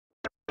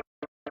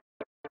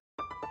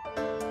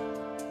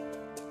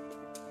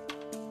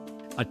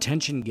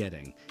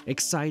Attention-getting,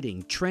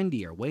 exciting,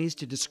 trendy are ways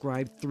to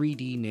describe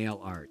 3D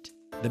nail art.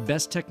 The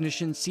best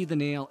technicians see the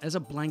nail as a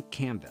blank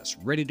canvas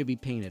ready to be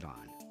painted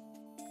on.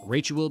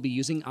 Rachel will be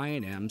using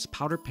I&M's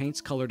Powder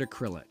Paints Colored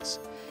Acrylics.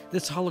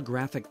 This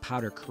holographic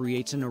powder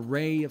creates an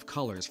array of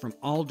colors from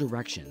all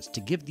directions to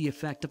give the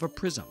effect of a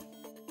prism.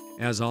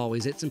 As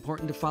always, it's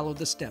important to follow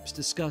the steps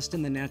discussed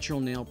in the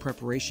natural nail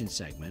preparation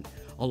segment,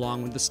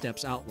 along with the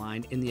steps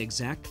outlined in the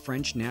exact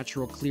French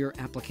natural clear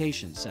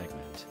application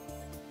segment.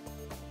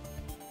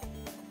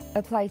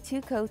 Apply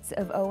 2 coats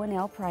of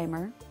O&L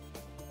primer.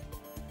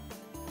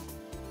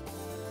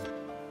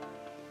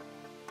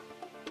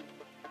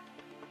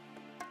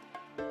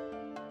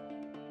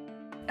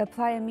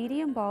 Apply a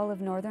medium ball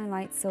of Northern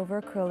Lights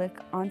silver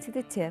acrylic onto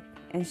the tip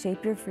and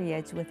shape your free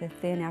edge with a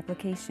thin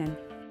application.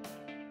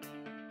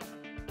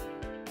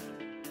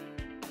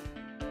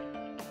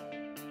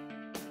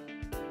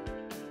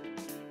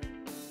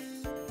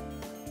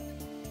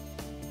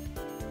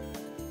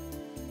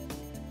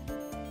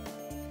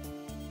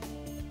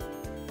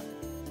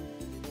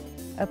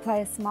 Apply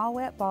a small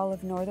wet ball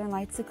of Northern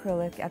Lights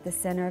acrylic at the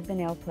center of the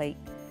nail plate.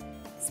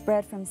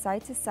 Spread from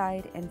side to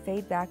side and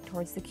fade back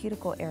towards the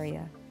cuticle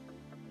area.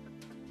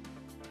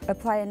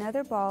 Apply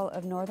another ball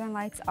of Northern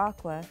Lights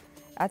Aqua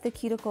at the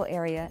cuticle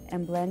area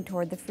and blend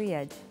toward the free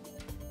edge.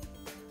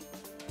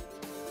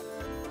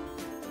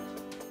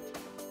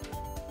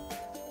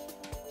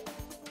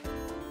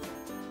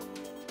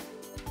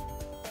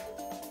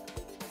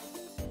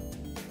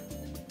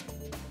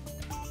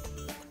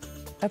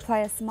 Apply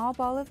a small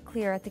ball of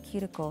clear at the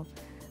cuticle.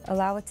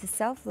 Allow it to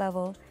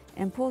self-level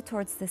and pull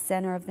towards the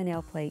center of the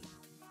nail plate.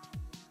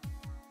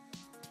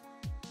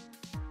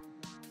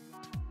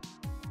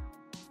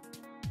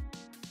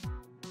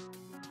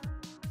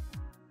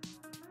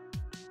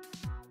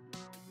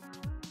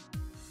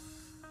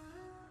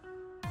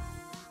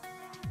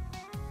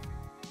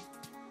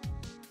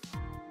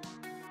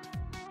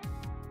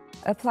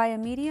 Apply a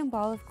medium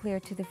ball of clear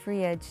to the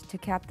free edge to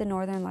cap the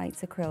Northern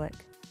Lights acrylic.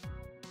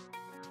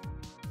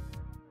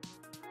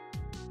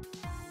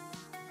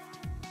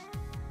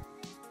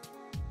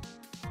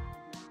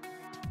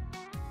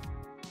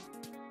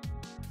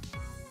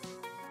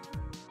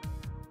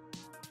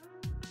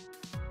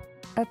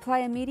 Apply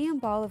a medium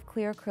ball of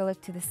clear acrylic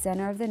to the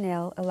center of the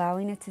nail,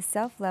 allowing it to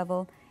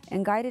self-level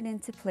and guide it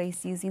into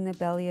place using the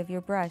belly of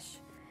your brush.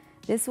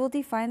 This will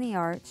define the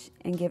arch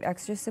and give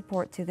extra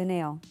support to the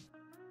nail.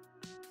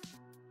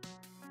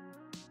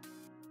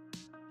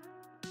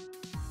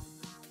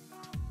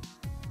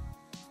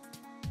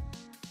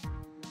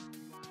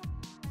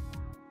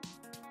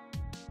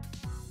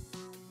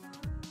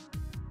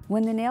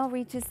 When the nail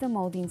reaches the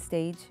molding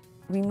stage,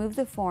 remove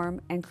the form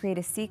and create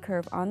a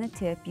C-curve on the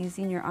tip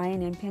using your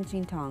I&M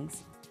pinching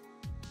tongs.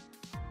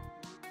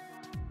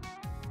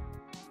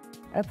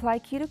 Apply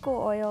cuticle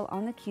oil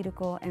on the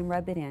cuticle and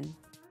rub it in.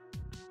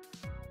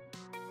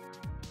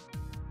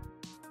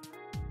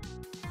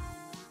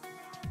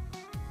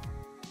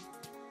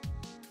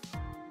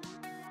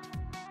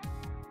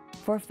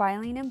 For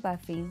filing and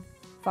buffing,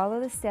 follow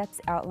the steps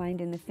outlined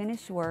in the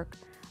Finished Work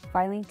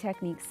Filing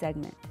Techniques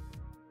segment.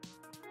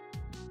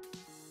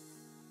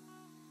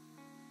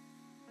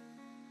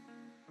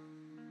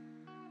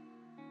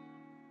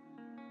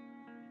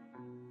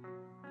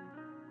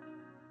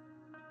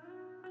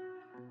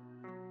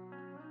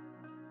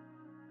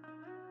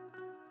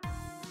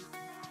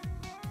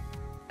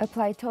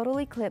 Apply Total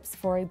Eclipse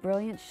for a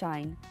brilliant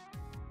shine.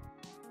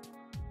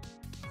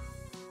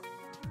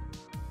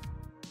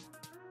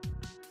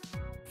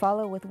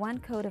 Follow with 1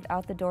 coat of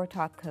Out the Door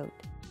top coat.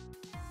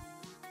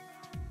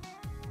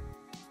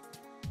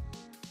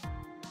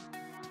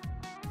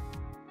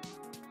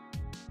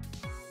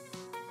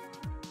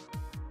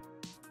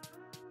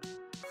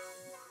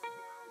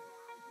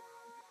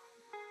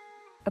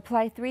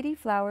 Apply 3D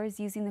flowers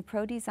using the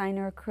Pro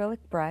Designer acrylic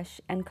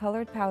brush and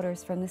colored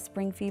powders from the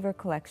Spring Fever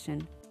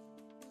collection.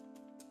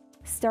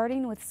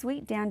 Starting with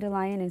Sweet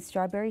Dandelion and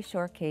Strawberry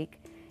Shortcake,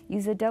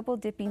 use a double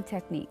dipping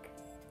technique.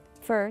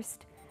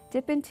 First,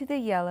 dip into the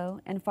yellow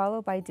and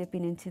follow by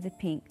dipping into the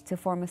pink to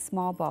form a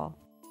small ball.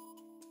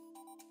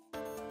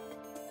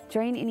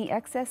 Drain any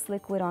excess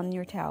liquid on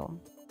your towel.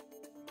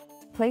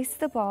 Place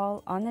the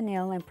ball on the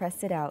nail and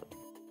press it out.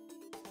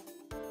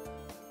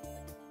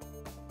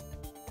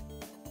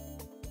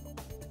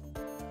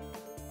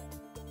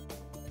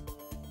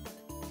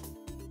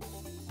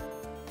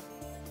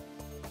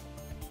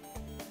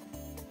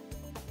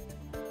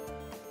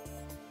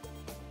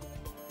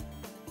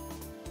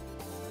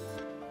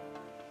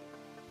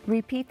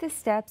 Repeat the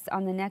steps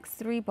on the next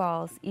 3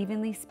 balls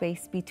evenly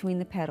spaced between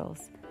the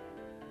petals.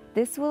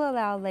 This will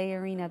allow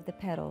layering of the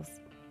petals.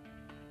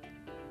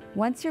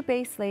 Once your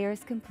base layer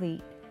is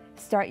complete,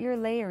 start your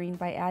layering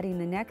by adding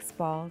the next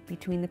ball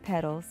between the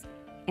petals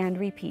and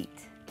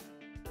repeat.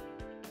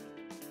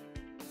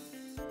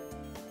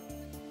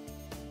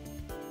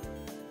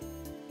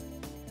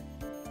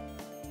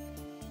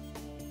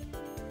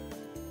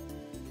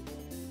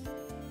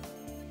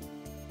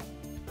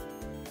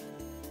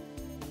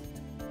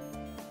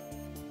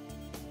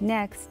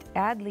 Next,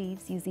 add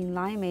leaves using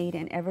Limeade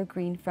and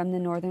Evergreen from the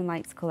Northern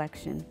Lights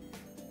collection.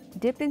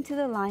 Dip into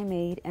the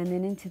Limeade and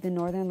then into the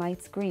Northern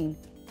Lights green.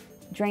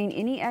 Drain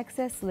any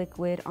excess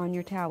liquid on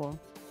your towel.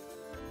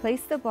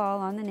 Place the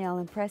ball on the nail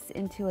and press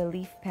into a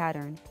leaf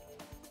pattern.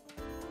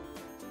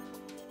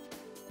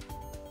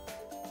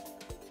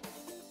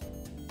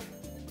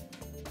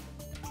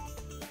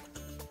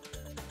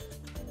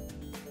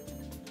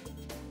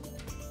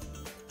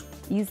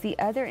 Use the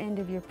other end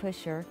of your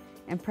pusher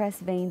and press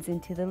veins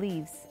into the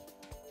leaves.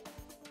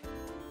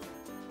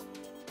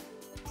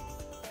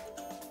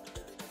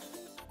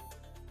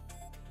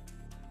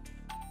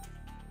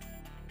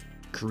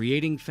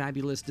 Creating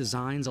fabulous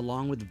designs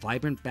along with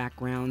vibrant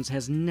backgrounds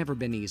has never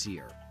been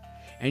easier,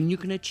 and you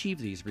can achieve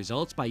these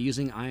results by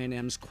using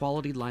I&M's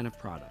quality line of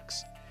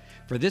products.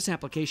 For this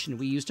application,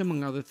 we used,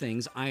 among other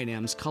things,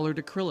 I&M's colored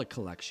acrylic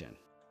collection.